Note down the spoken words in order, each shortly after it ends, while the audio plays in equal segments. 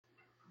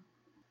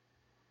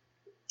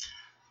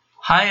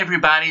Hi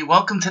everybody,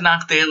 welcome to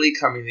Nach Daily,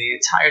 covering the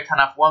entire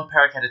Tanakh one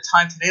parak at a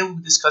time. Today we'll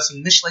be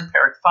discussing Mishlei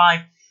Parak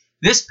 5.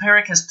 This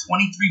parak has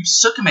 23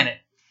 psukim in it.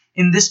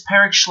 In this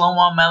parak,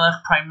 Shlomo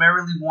HaMelech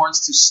primarily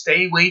warns to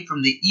stay away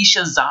from the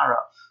Isha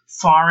Zara,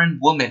 foreign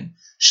woman.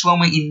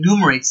 Shlomo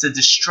enumerates the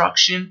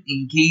destruction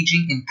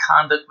engaging in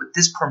conduct with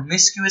this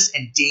promiscuous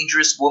and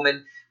dangerous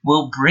woman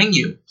will bring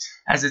you.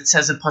 As it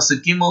says in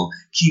Pasuk Gimel,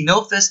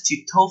 Kinofes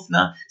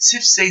titofna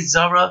sifsei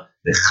zara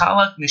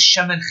v'chalak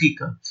mishemen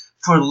chika.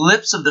 For the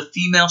lips of the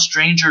female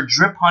stranger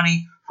drip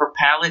honey, her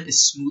palate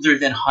is smoother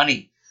than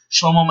honey.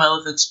 Shlomo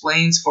HaMelech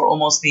explains for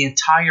almost the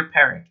entire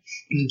parak,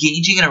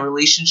 engaging in a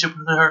relationship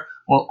with her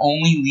will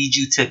only lead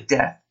you to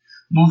death,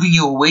 moving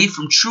you away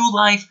from true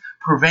life,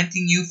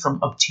 preventing you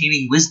from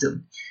obtaining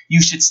wisdom.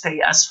 You should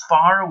stay as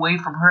far away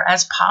from her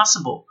as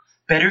possible.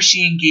 Better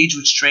she engage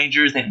with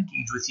strangers than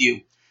engage with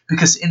you,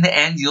 because in the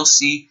end you'll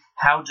see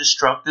how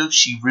destructive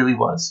she really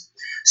was.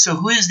 So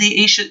who is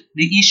the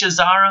Isha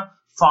Zara?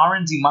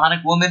 Foreign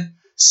demonic woman?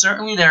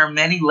 Certainly there are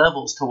many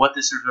levels to what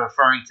this is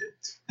referring to.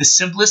 The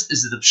simplest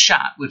is the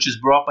Pshat, which is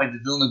brought by the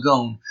Vilna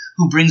Gaon,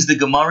 who brings the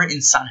Gemara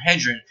in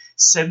Sanhedrin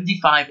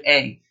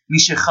 75a.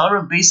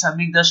 Mishechara Beis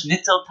Hamikdash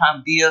nitel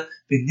tam dia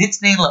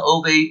v'nitnein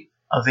la'ovei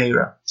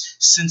avera.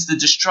 Since the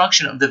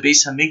destruction of the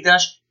Beis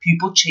Hamikdash,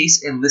 people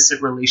chase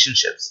illicit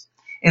relationships.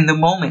 In the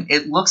moment,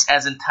 it looks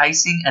as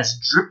enticing as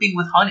dripping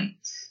with honey,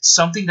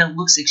 something that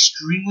looks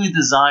extremely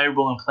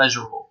desirable and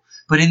pleasurable.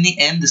 But in the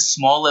end, the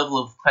small level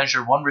of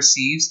pleasure one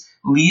receives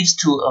leads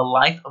to a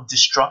life of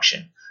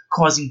destruction,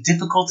 causing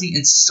difficulty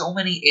in so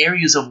many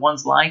areas of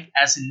one's life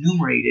as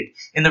enumerated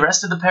in the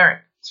rest of the parak.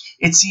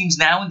 It seems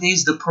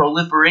nowadays the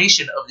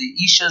proliferation of the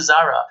Isha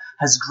Zara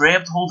has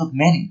grabbed hold of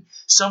many,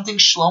 something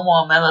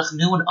Shlomo HaMelech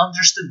knew and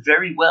understood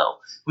very well,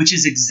 which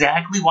is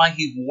exactly why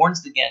he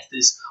warns against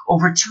this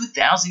over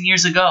 2,000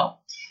 years ago.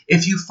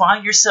 If you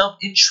find yourself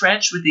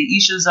entrenched with the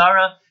Isha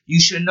Zara, you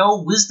should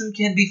know wisdom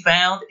can be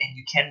found and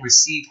you can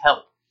receive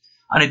help.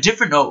 On a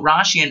different note,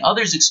 Rashi and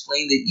others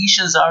explain that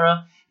Isha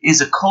Zara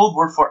is a code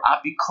word for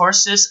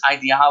apikorsis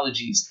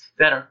ideologies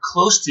that are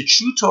close to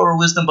true Torah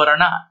wisdom but are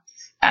not.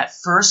 At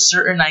first,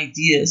 certain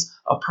ideas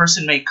a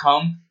person may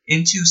come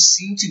into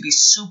seem to be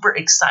super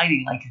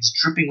exciting, like it's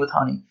dripping with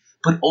honey,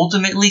 but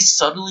ultimately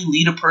subtly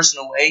lead a person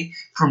away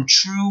from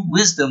true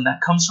wisdom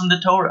that comes from the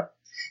Torah.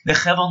 The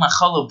Chevel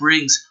Nachala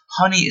brings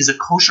honey is a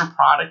kosher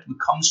product that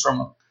comes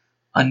from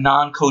a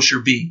non-kosher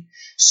bee.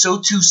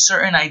 So too,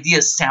 certain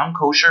ideas sound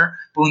kosher,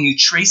 but when you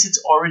trace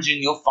its origin,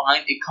 you'll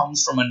find it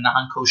comes from a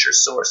non-kosher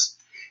source.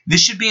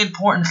 This should be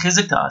important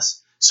chizuk to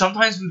us.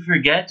 Sometimes we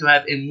forget to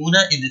have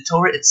emunah in the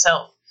Torah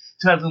itself,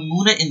 to have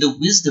emunah in the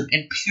wisdom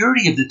and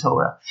purity of the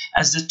Torah,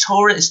 as the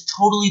Torah is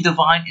totally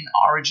divine in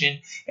origin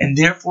and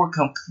therefore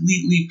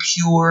completely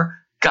pure,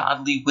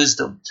 godly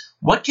wisdom.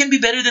 What can be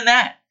better than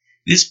that?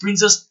 This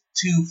brings us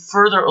to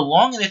further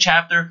along in the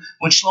chapter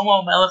when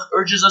Shlomo HaMelech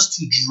urges us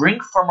to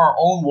drink from our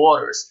own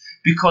waters,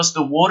 because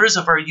the waters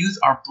of our youth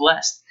are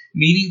blessed,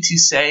 meaning to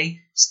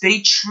say,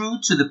 stay true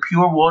to the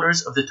pure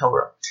waters of the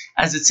Torah.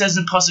 As it says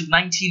in Pasuk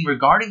 19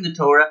 regarding the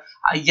Torah,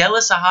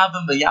 Ayeles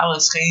ahavim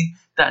v'yalas chen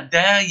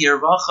dadeh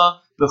yervacha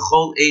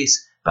b'chol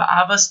es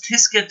v'avas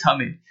tiske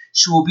tamid.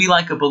 She will be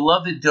like a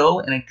beloved doe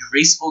and a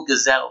graceful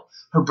gazelle.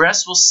 Her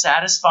breasts will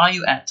satisfy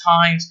you at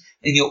times,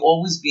 and you'll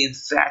always be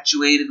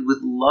infatuated with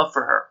love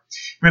for her.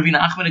 Rabbi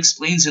Nachman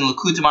explains in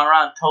Likutei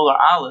Moharan Tolar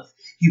Aleph,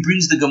 he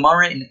brings the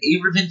Gemara in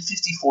Eruvin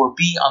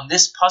 54b on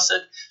this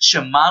pasuk,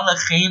 Shema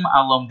lechem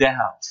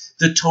alomdeha.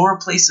 The Torah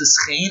places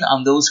chen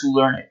on those who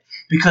learn it,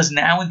 because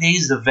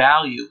nowadays the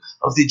value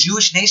of the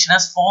Jewish nation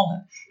has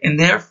fallen, and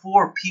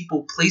therefore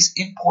people place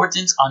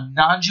importance on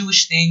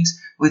non-Jewish things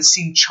which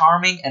seem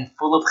charming and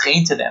full of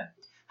chen to them.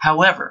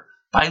 However,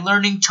 by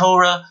learning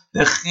Torah,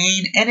 the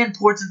chen and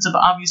importance of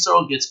Am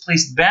Yisrael gets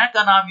placed back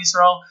on Am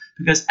Yisrael,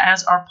 because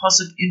as our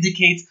pasuk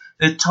indicates,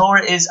 the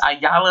Torah is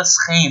ayalas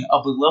chen,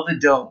 a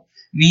beloved doe,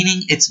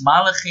 meaning it's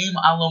malachim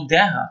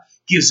alomdeha,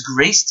 gives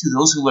grace to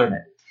those who learn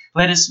it.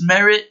 Let us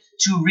merit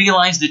to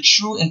realize the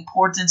true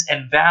importance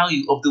and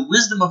value of the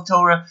wisdom of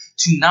Torah,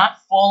 to not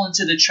fall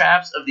into the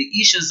traps of the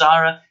Isha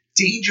Zara,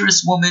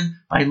 dangerous woman,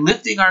 by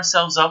lifting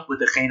ourselves up with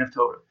the chen of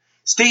Torah.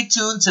 Stay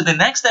tuned to the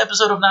next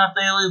episode of Nach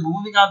Daily. We're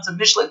moving on to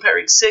Mishlei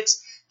Parak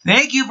 6.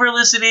 Thank you for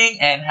listening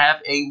and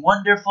have a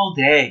wonderful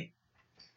day.